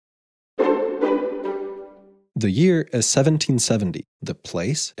The year is 1770, the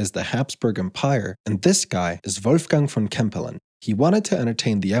place is the Habsburg Empire, and this guy is Wolfgang von Kempelen. He wanted to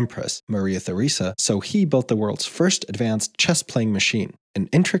entertain the Empress, Maria Theresa, so he built the world's first advanced chess-playing machine. An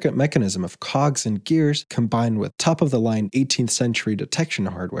intricate mechanism of cogs and gears combined with top-of-the-line 18th century detection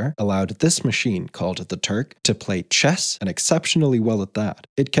hardware allowed this machine, called the Turk, to play chess, and exceptionally well at that.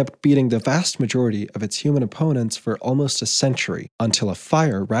 It kept beating the vast majority of its human opponents for almost a century, until a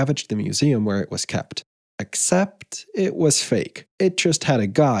fire ravaged the museum where it was kept. Except it was fake. It just had a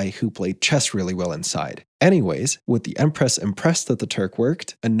guy who played chess really well inside. Anyways, with the Empress impressed that the Turk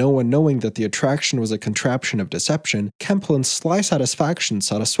worked, and no one knowing that the attraction was a contraption of deception, Kempelen's sly satisfaction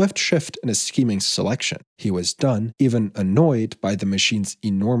sought a swift shift in his scheming selection. He was done, even annoyed by the machine's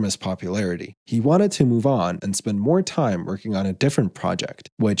enormous popularity. He wanted to move on and spend more time working on a different project,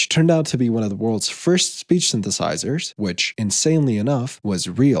 which turned out to be one of the world's first speech synthesizers, which, insanely enough, was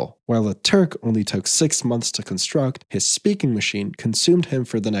real. While the Turk only took 6 months to construct, his speaking machine consumed him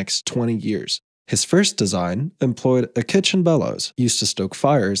for the next 20 years. His first design employed a kitchen bellows, used to stoke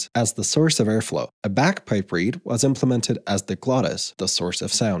fires, as the source of airflow. A bagpipe reed was implemented as the glottis, the source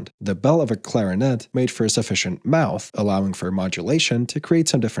of sound. The bell of a clarinet made for a sufficient mouth, allowing for modulation to create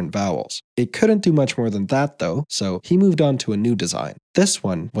some different vowels. It couldn't do much more than that though, so he moved on to a new design. This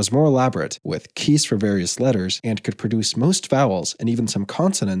one was more elaborate, with keys for various letters, and could produce most vowels and even some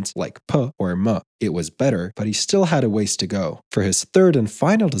consonants like p or m. It was better, but he still had a ways to go. For his third and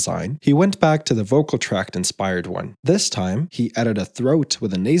final design, he went back to the vocal tract inspired one. This time, he added a throat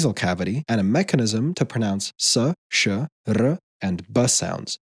with a nasal cavity and a mechanism to pronounce s, sh, r, and b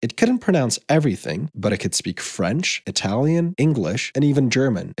sounds. It couldn't pronounce everything, but it could speak French, Italian, English, and even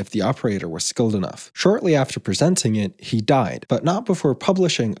German if the operator was skilled enough. Shortly after presenting it, he died, but not before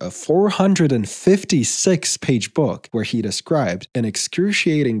publishing a 456-page book where he described in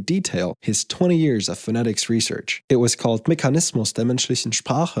excruciating detail his 20 years of phonetics research. It was called Mechanismus der menschlichen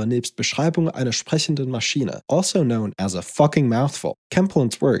Sprache nebst Beschreibung einer sprechenden Maschine, also known as a fucking mouthful.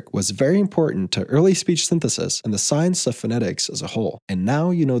 Kempelen's work was very important to early speech synthesis and the science of phonetics as a whole, and now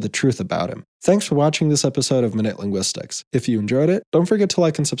you know the truth about him. Thanks for watching this episode of Minute Linguistics. If you enjoyed it, don't forget to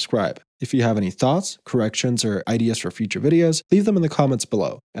like and subscribe. If you have any thoughts, corrections, or ideas for future videos, leave them in the comments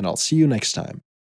below, and I'll see you next time.